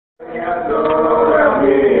Shaykh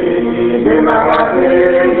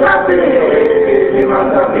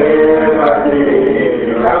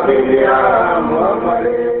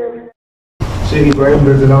Ibrahim,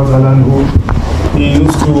 he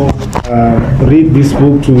used to read this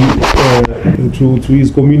book to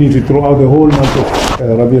his community throughout the whole month of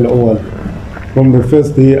Rabiul Awwal, from the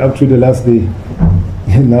first day up to the last day.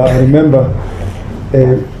 Now I remember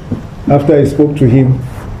after I spoke to him,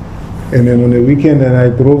 and then on the weekend, and I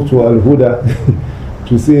drove to Al Huda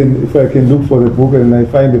to see if I can look for the book, and I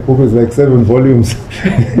find the book is like 7 volumes.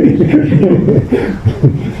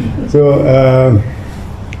 So.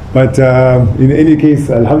 But in any case,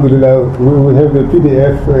 alhamdulillah, we have the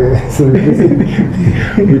PDF, so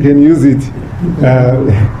we can use it.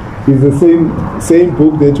 It's the same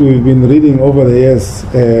book that we've been reading over the years,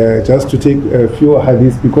 just to take a few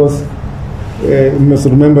hadiths, because you must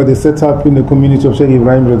remember the setup in the community of Shaykh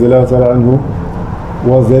Ibrahim Niasse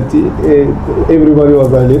was that everybody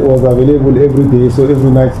was available every day, so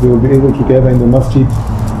every night they will be able to gather in the masjid.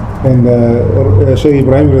 And Shaykh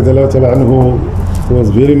Ibrahim Niasse was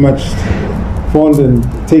very much fond and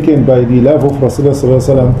taken by the love of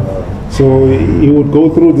Rasulullah, so he would go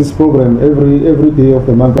through this program every day of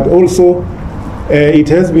the month. But also it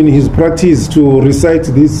has been his practice to recite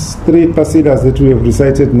these 3 qasidahs that we have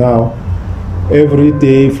recited now every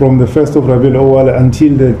day from the 1st of Rabiul Awwal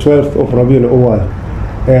until the 12th of Rabiul Awwal,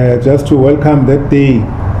 just to welcome that day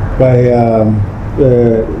by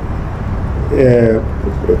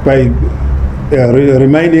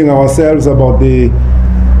reminding ourselves about these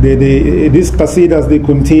qasidas. They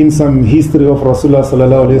contain some history of Rasulullah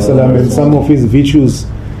sallallahu alaihi wasallam and some of his virtues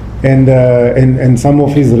and some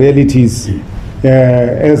of his realities,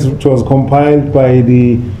 as it was compiled by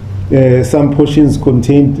some portions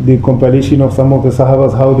contained the compilation of some of the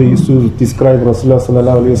Sahabahs, how they used to describe Rasulullah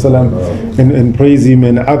sallallahu alaihi wasallam and praise him,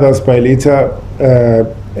 and others by later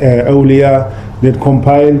awliya that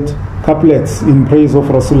compiled couplets in praise of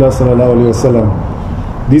Rasulullah sallallahu alaihi wasallam.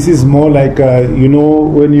 This is more like when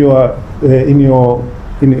you are when you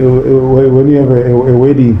have a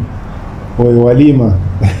wedding or a walima,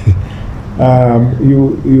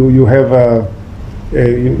 you have a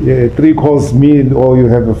 3-course meal, or you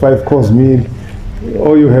have a 5-course meal,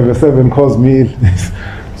 or you have a 7-course meal.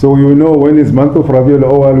 So when it's month of Rabiul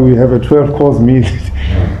Awwal, we have a 12-course meal,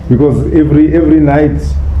 because every night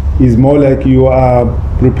is more like you are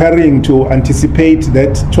preparing to anticipate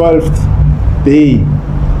that 12th day.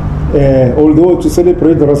 Although to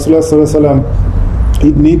celebrate Rasulullah sallallahu alaihi wasallam,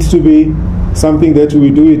 it needs to be something that we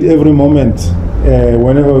do it every moment,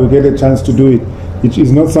 whenever we get a chance to do it. It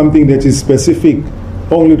is not something that is specific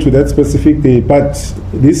only to that specific day, but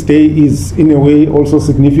this day is in a way also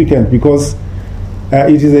significant, because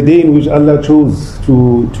it is a day in which Allah chose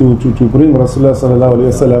to bring Rasulullah sallallahu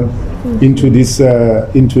alaihi wasallam into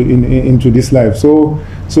this life. So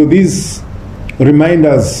these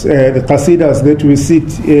reminders, the qasidas that we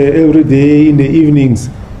sit every day in the evenings,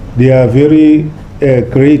 they are very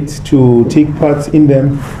great to take part in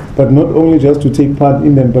them, but not only just to take part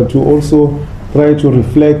in them, but to also try to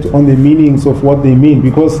reflect on the meanings of what they mean,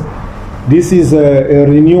 because this is a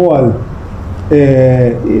renewal.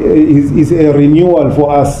 Is a renewal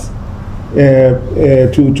for us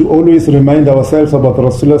to always remind ourselves about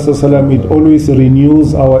Rasulullah sallallahu alaihi wasallam. It always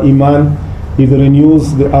renews our iman. It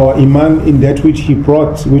renews our iman in that which he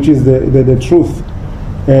brought, which is the truth.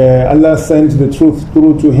 Allah sent the truth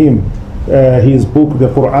through to him, his book, the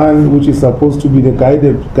Quran, which is supposed to be the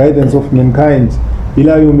guidance of mankind.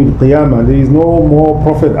 Ila yawmil qiyamah. There is no more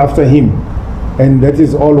prophet after him, and that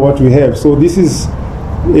is all what we have. So this is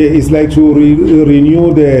it's like to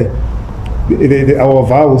renew our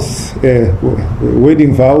vows,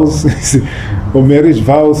 wedding vows or marriage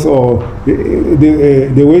vows, or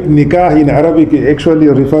the word nikah in Arabic actually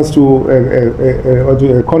refers to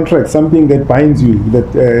a contract, something that binds you,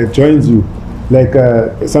 that joins you, like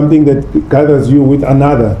something that gathers you with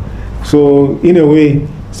another. So in a way,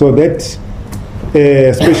 so that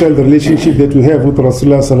special relationship that we have with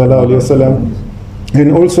Rasulullah sallallahu alaihi wasallam,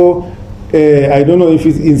 and also I don't know if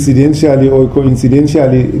it's incidentally or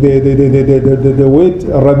coincidentally, the word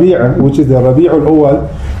Rabi', which is the Rabiul Awwal,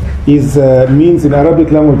 is means in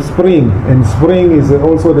Arabic language spring, and spring is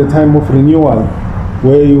also the time of renewal,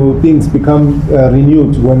 where things become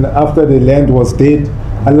renewed. When after the land was dead,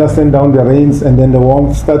 Allah sent down the rains, and then the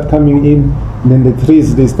warmth start coming in, and then the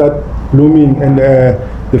trees, they start blooming, and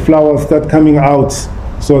the flowers start coming out.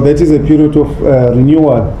 So that is a period of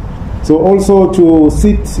renewal. So also to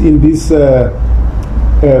sit in this, to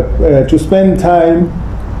spend time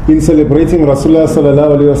in celebrating Rasulullah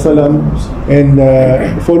sallallahu alaihi wasallam and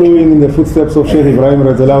following in the footsteps of Shaykh Ibrahim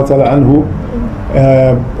radiallahu ta'ala anhu,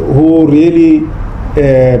 who really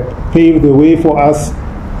paved the way for us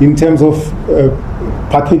in terms of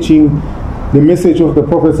packaging the message of the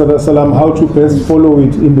Prophet sallallahu alaihi wasallam, how to best follow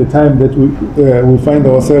it in the time that we find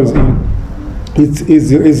ourselves in.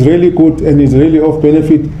 It's really good and it's really of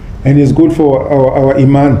benefit and is good for our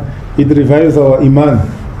iman. It revives our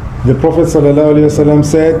iman. The Prophet ﷺ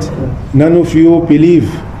said, none of you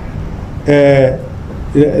believe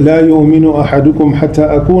لا يؤمن أحدكم حتى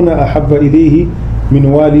أكون أحب إليه من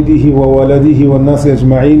والده وولده والناس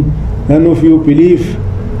أجمعين. None of you believe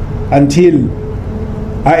until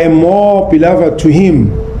I am more beloved to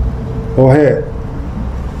him or her,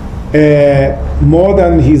 more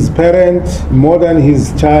than his parent, more than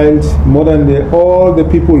his child, more than all the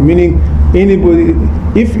people. Meaning, anybody,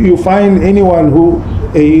 if you find anyone who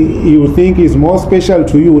you think is more special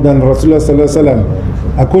to you than Rasulullah sallallahu alaihi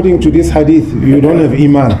wasallam, according to this hadith, you don't have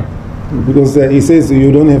iman, because he says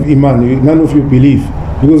you don't have iman. None of you believe,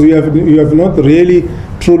 because you have not really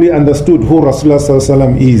truly understood who Rasulullah sallallahu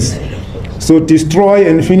alaihi wasallam is. So destroy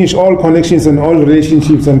and finish all connections and all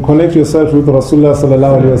relationships and connect yourself with Rasulullah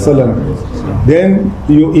sallallahu alaihi wasallam. Then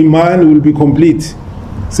your iman will be complete.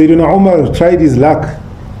 Sayyidina Umar tried his luck.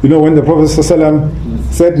 You know, when the Prophet sallallahu alaihi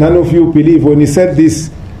wasallam said, none of you believe, when he said this,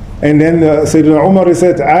 and then Sayyidina Umar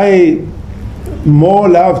said, I more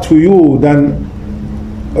love to you than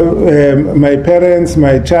my parents,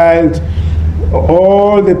 my child,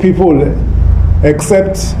 all the people,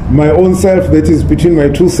 except my own self that is between my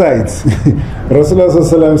two sides.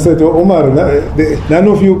 Rasulullah said to Umar, none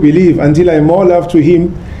of you believe until I more love to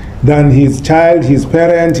him than his child, his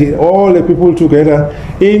parent, all the people together,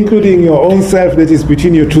 including your own self that is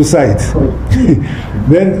between your two sides.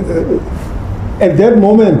 Then at that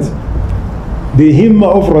moment, the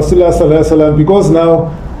himmah of Rasulullah, because now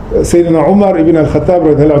Sayyidina Umar ibn al-Khattab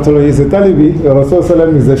is a Talibi,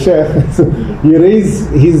 Rasulullah is a Shaykh, so he raised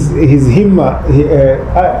his himmah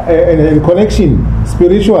in connection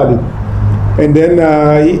spiritually. And then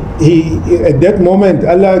he at that moment,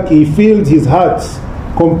 Allah, he filled his heart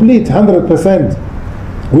complete 100%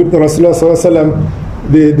 with Rasulullah,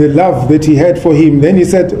 the love that he had for him. Then he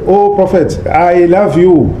said, oh Prophet, I love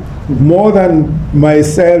you more than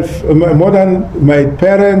myself, more than my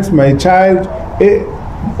parents, my child,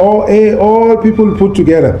 all people put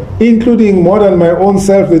together, including more than my own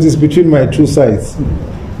self that is between my two sides.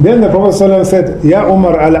 Then the Prophet ﷺ said, Ya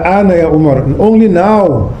Umar, al-ana ya Umar, only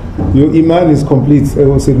now your iman is complete,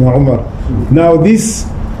 Sayyidina Umar. Now this,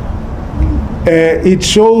 it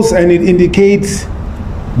shows and it indicates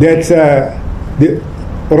that the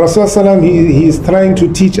Rasulullah he is trying to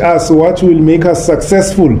teach us what will make us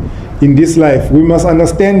successful in this life. We must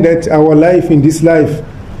understand that our life in this life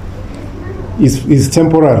is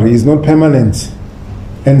temporary, is not permanent.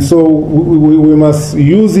 And so we must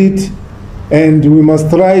use it, and we must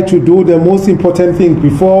try to do the most important thing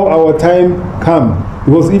before our time comes.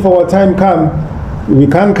 Because if our time comes, we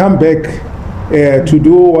can't come back to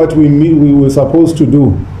do what we were supposed to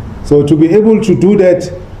do. So to be able to do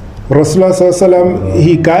that, Rasulullah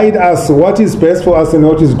he guides us what is best for us and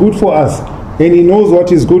what is good for us, and he knows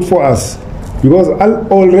what is good for us. Because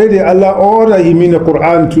already Allah ordered him in the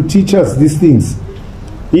Quran to teach us these things.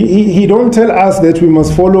 He don't tell us that we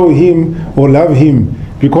must follow him or love him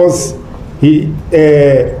because he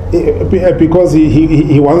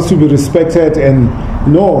wants to be respected, and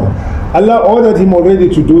no. Allah ordered him already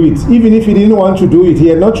to do it. Even if he didn't want to do it, he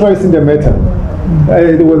had no choice in the matter.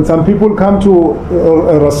 When some people come to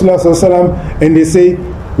Rasulullah and they say,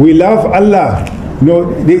 we love Allah,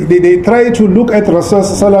 no, they try to look at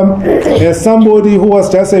Rasulullah as somebody who was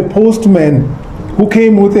just a postman who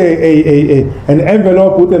came with an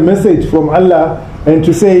envelope with a message from Allah, and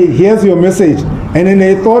to say, here's your message. And then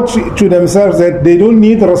they thought to themselves that they don't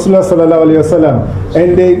need Rasulullah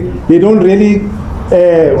and they don't really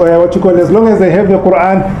as long as they have the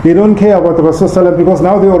Quran, they don't care about Rasulullah, because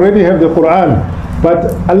now they already have the Quran.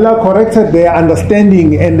 But Allah corrected their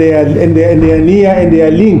understanding and their niyyah and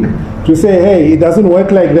their link to say, hey, it doesn't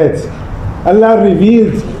work like that. Allah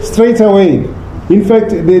revealed straight away. In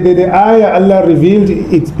fact, the ayah Allah revealed,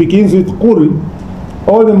 it begins with Qul.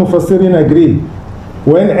 All the Mufassirin agree.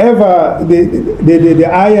 Whenever the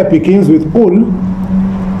ayah begins with Qul,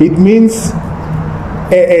 it means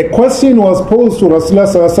a question was posed to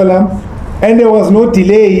Rasulullah and there was no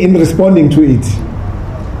delay in responding to it.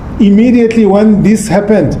 Immediately when this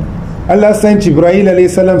happened, Allah sent Ibrahim alayhi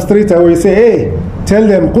salam straight away, say, hey, tell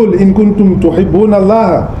them, قُلْ إِن كُنْتُمْ تُحِبُّونَ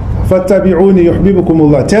اللَّهَ فَاتَّبِعُونِ يُحْبِبُكُمُ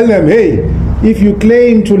اللَّهِ. Tell them, hey, if you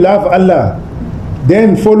claim to love Allah,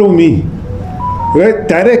 then follow me. Right?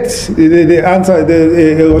 Direct, the answer,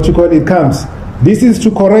 it comes. This is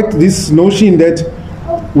to correct this notion that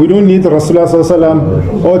we don't need Rasulullah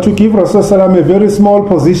sallallahu, or to give Rasulullah sallallahu a very small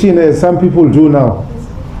position as some people do now.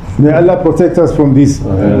 May Allah protect us from this.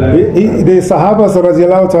 The Sahabahs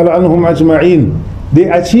radiallahu ta'ala anhum ajma'in, they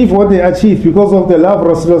achieved what they achieved because of the love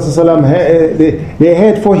Rasulullah sallallahu they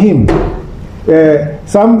had for him.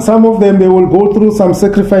 Some of them, they will go through some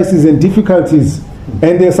sacrifices and difficulties,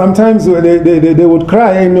 and they sometimes they would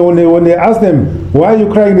cry, and when they ask them, why are you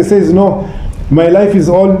crying, they say, no, my life is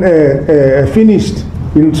all finished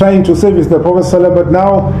in trying to service the Prophet ﷺ, but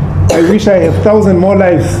now I wish I have 1,000 more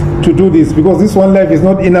lives to do this, because this one life is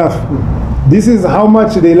not enough. This is how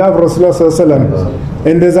much they love Rasulullah ﷺ.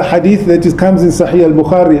 And there's a hadith that comes in Sahih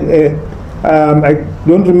al-Bukhari. I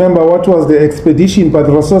don't remember what was the expedition, but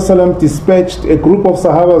Rasulullah ﷺ dispatched a group of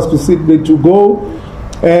Sahabahs to go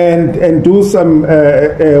and do some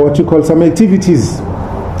some activities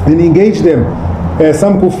and engage them.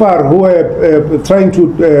 Some kuffar who were trying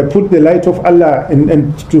to put the light of Allah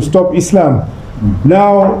and to stop Islam.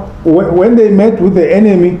 Now, when they met with the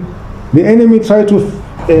enemy tried to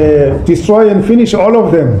destroy and finish all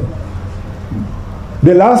of them.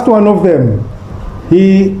 The last one of them,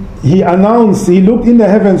 he announced, he looked in the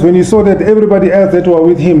heavens when he saw that everybody else that were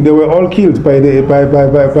with him, they were all killed by the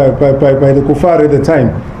kuffar at the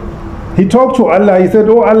time. He talked to Allah, he said,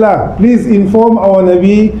 oh Allah, please inform our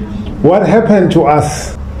Nabi what happened to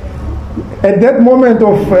us. At that moment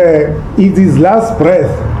of his last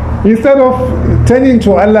breath, instead of turning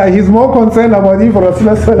to Allah, he's more concerned about if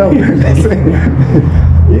Rasulullah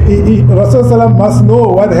Rasulullah must know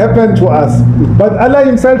what happened to us. But Allah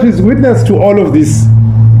himself is witness to all of this.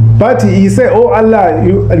 But he said, oh Allah,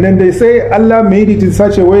 and then they say Allah made it in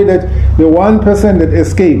such a way that the one person that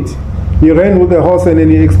escaped, he ran with the horse and then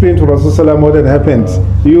he explained to Rasulullah what had happened.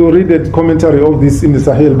 You read the commentary of this in the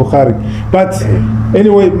Sahih al-Bukhari. But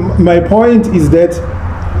anyway, my point is that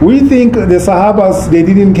we think the Sahabas, they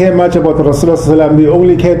didn't care much about Rasulullah. They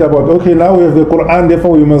only cared about, okay, now we have the Quran,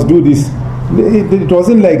 therefore we must do this. It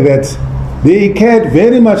wasn't like that. They cared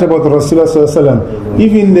very much about Rasulullah.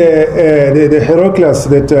 Even the Heraclius,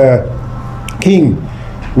 that king,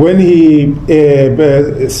 when he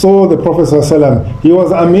saw the Prophet ﷺ, he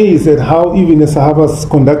was amazed at how even the Sahabas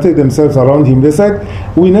conducted themselves around him. They said,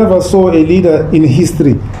 we never saw a leader in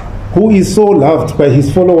history who is so loved by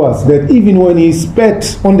his followers that even when he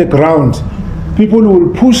spat on the ground, people will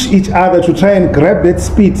push each other to try and grab that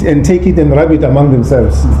spit and take it and rub it among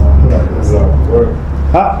themselves.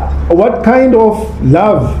 What kind of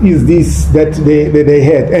love is this that they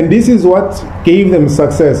had? And this is what gave them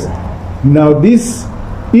success. Now this,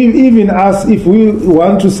 even us, if we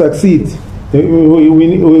want to succeed,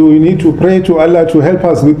 we need to pray to Allah to help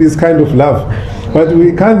us with this kind of love. But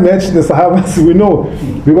we can't match the Sahabas, we know.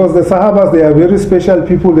 Because the Sahabas, they are very special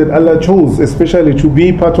people that Allah chose, especially to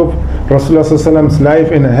be part of Rasulullah's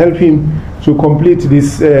life and help him to complete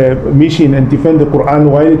this mission and defend the Quran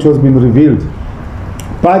while it was being revealed.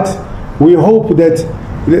 But we hope that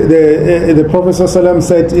the Prophet ﷺ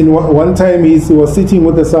said in one time he was sitting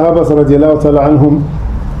with the Sahabas radiallahu ta'ala anhum,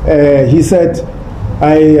 he said,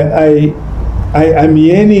 I am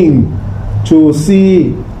yearning to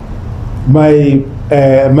see my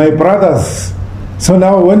brothers. So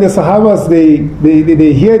now when the Sahabas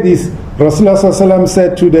they hear this, Rasulullah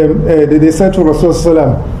said to them, they said to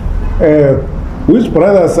Rasulullah, which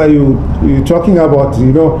brothers are you talking about?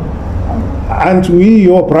 You know, aren't we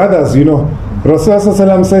your brothers? You know,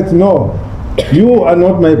 Rasulullah said, no, you are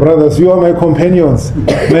not my brothers, you are my companions.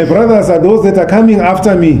 My brothers are those that are coming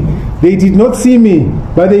after me. They did not see me,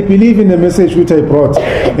 but they believe in the message which I brought,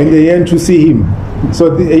 and they yearn to see him.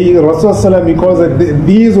 So Rasulullah calls it,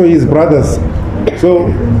 these were his brothers. So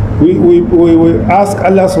we ask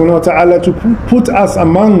Allah subhanahu wa ta'ala to put us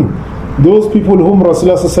among those people whom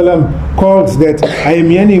Rasulullah called that I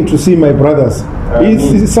am yearning to see my brothers.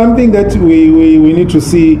 It's something that we need to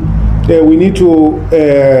see. We need to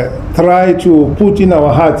try to put in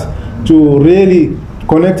our heart to really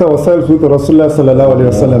connect ourselves with Rasulullah sallallahu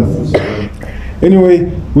alaihi wasallam. Anyway,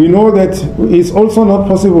 we know that it's also not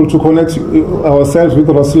possible to connect ourselves with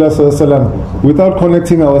Rasulullah sallallahu alaihi wasallam without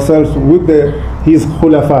connecting ourselves with his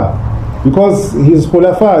khulafa. Because his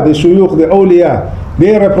khulafa, the shuyukh, the awliya,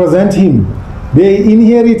 they represent him. They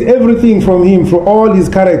inherit everything from him, from all his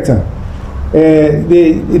character.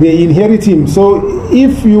 They inherit him. So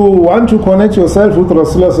if you want to connect yourself with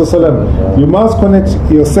Rasulullah sallallahu alaihi wasallam, you must connect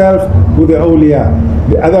yourself with the awliya.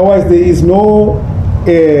 Otherwise there is no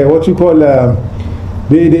what you call there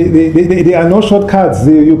are no shortcuts.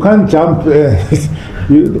 You can't jump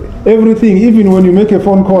Everything, even when you make a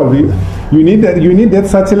phone call, you need that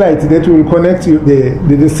satellite that will connect you,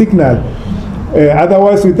 the signal.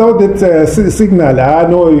 Otherwise, without that signal,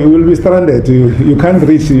 no, you will be stranded. You can't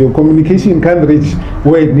reach, your communication can't reach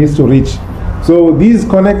where it needs to reach. So these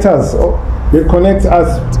connectors, they connect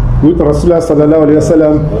us with Rasulullah sallallahu alaihi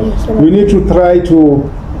wasallam. We need to try to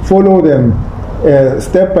follow them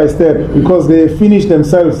step by step, because they finish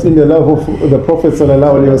themselves in the love of the Prophet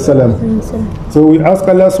sallallahu alaihi wasallam. So we ask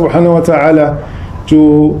Allah subhanahu wa ta'ala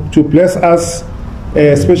to bless us,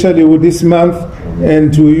 especially with this month,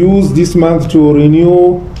 and to use this month to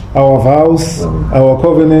renew our vows, our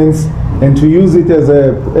covenants, and to use it as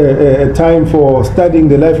a time for studying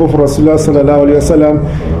the life of Rasulullah sallallahu alaihi wasallam.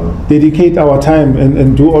 Dedicate our time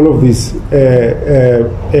and do all of this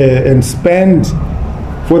and spend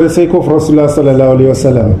for the sake of Rasulullah sallallahu alaihi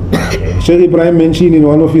wasallam. Shaykh Ibrahim mentioned in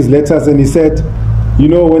one of his letters, and he said, you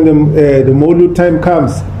know, when the Mawlud time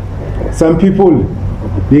comes, some people,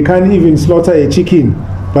 they can't even slaughter a chicken,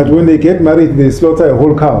 but when they get married, they slaughter a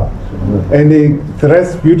whole cow, and they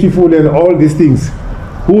dress beautiful and all these things.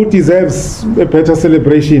 Who deserves a better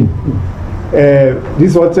celebration?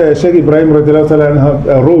 This is what Shaykh Ibrahim wrote.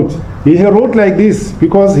 He wrote like this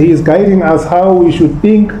because he is guiding us how we should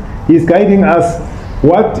think. He is guiding us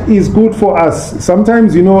what is good for us.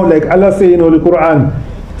 Sometimes, you know, like Allah says in the Quran,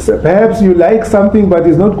 perhaps you like something but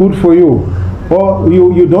it's not good for you, or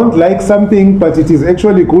you don't like something but it is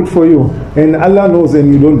actually good for you, and Allah knows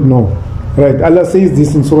and you don't know. Right, Allah says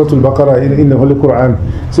this in Surah Al-Baqarah in the Holy Quran.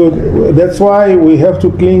 So that's why we have to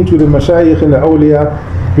cling to the Mashayikh and the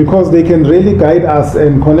Awliya, because they can really guide us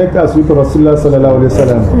and connect us with Rasulullah sallallahu alaihi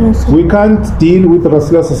wasallam. We can't deal with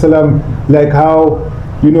Rasulullah sallallahu alaihi wasallam like how,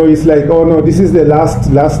 you know, it's like, oh no, this is the last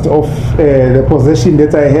of the possession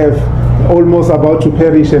that I have, almost about to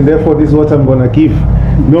perish, and therefore this is what I'm going to give.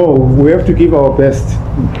 No, we have to give our best.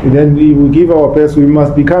 And then we give our best, we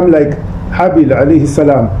must become like Habil alayhi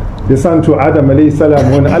salam, the son to Adam alayhi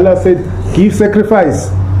salam. When Allah said, give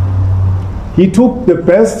sacrifice, he took the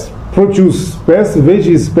best produce, best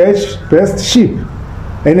veggies, best sheep.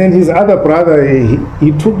 And then his other brother,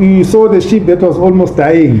 he saw the sheep that was almost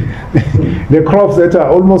dying, the crops that are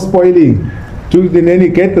almost spoiling. And then he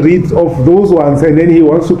get rid of those ones, and then he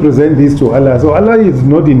wants to present this to Allah. So Allah is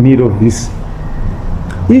not in need of this.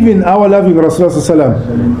 Even our loving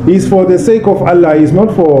Rasulullah is for the sake of Allah, is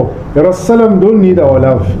not for Rasulullah. Don't need our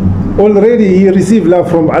love. Already he received love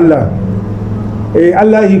from Allah.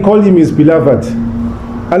 Allah, he called him his beloved.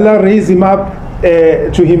 Allah raised him up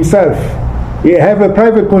to himself. He have a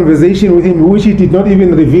private conversation with him, which he did not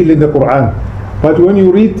even reveal in the Quran. But when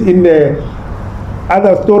you read in the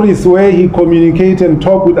other stories where he communicates and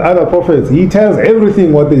talk with other prophets, he tells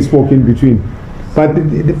everything what they spoke in between. But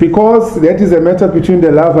because that is a matter between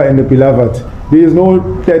the lover and the beloved, there is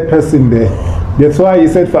no third person there. That's why he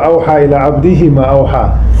said, فَأَوْحَى إِلَىٰ عَبْدِهِ مَا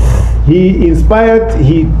أَوْحَى. He inspired,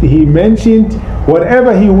 he mentioned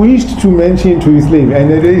whatever he wished to mention to his slave,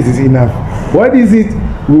 and that is enough. What is it?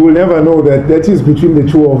 We will never know that. That is between the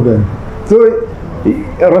two of them. So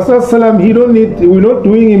Rasulullah, he don't need, we're not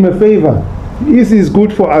doing him a favor. This is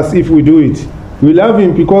good for us if we do it. We love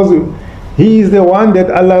him because he is the one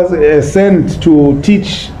that Allah sent to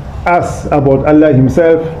teach us about Allah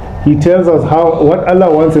himself. He tells us what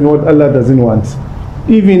Allah wants and what Allah doesn't want.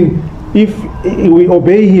 Even if we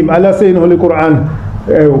obey him, Allah says in the Holy Quran,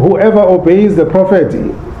 whoever obeys the Prophet,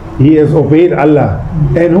 he has obeyed Allah.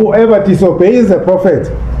 And whoever disobeys the Prophet,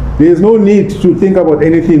 there is no need to think about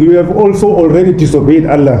anything. You have also already disobeyed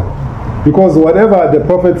Allah. Because whatever the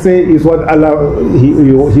Prophet says is what Allah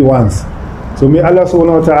he wants. So may Allah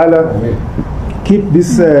subhanahu wa ta'ala keep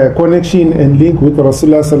this connection and link with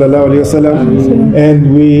Rasulullah sallallahu alayhi wasallam,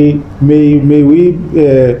 and may we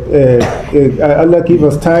Allah give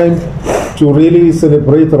us time to really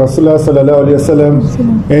celebrate Rasulullah sallallahu alayhi wasallam,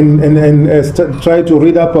 and try to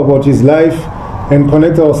read up about his life and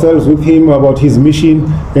connect ourselves with him about his mission,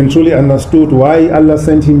 and truly understood why Allah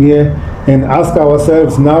sent him here, and ask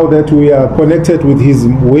ourselves, now that we are connected with his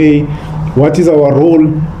way, what is our role?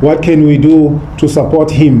 What can we do to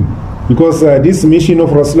support him? Because this mission of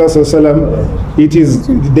Rasulullah sallallahu alaihi wasallam, it is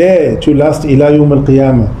there to last ila yawm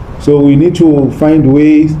al-qiyamah. So we need to find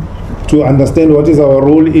ways to understand what is our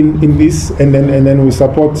role in this, and then we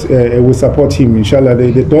support him. Inshallah,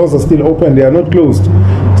 the doors are still open; they are not closed.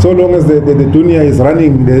 So long as the dunya is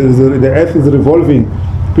running, the earth is revolving,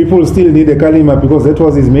 people still need a kalima, because that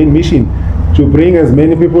was his main mission, to bring as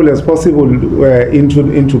many people as possible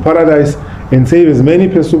into paradise and save as many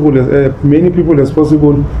people as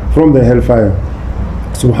possible from the hellfire.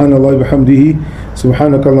 Subhanallah bihamdihi.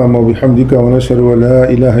 سبحانك اللهم وبحمدك ونشهد أن لا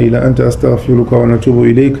إله إلا أنت أستغفرك ونتوب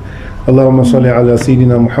إليك. اللهم صل على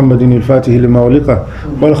سيدنا محمد الفاتح لما أغلق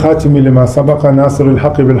والخاتم لما سبق ناصر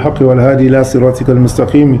الحق بالحق والهادي إلى صراطك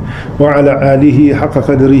المستقيم وعلى آله حق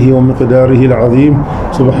قدره ومقداره العظيم.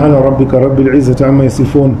 سبحان ربك رب العزة عما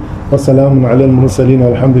يصفون وسلام على المرسلين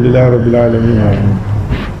والحمد لله رب العالمين. آمين.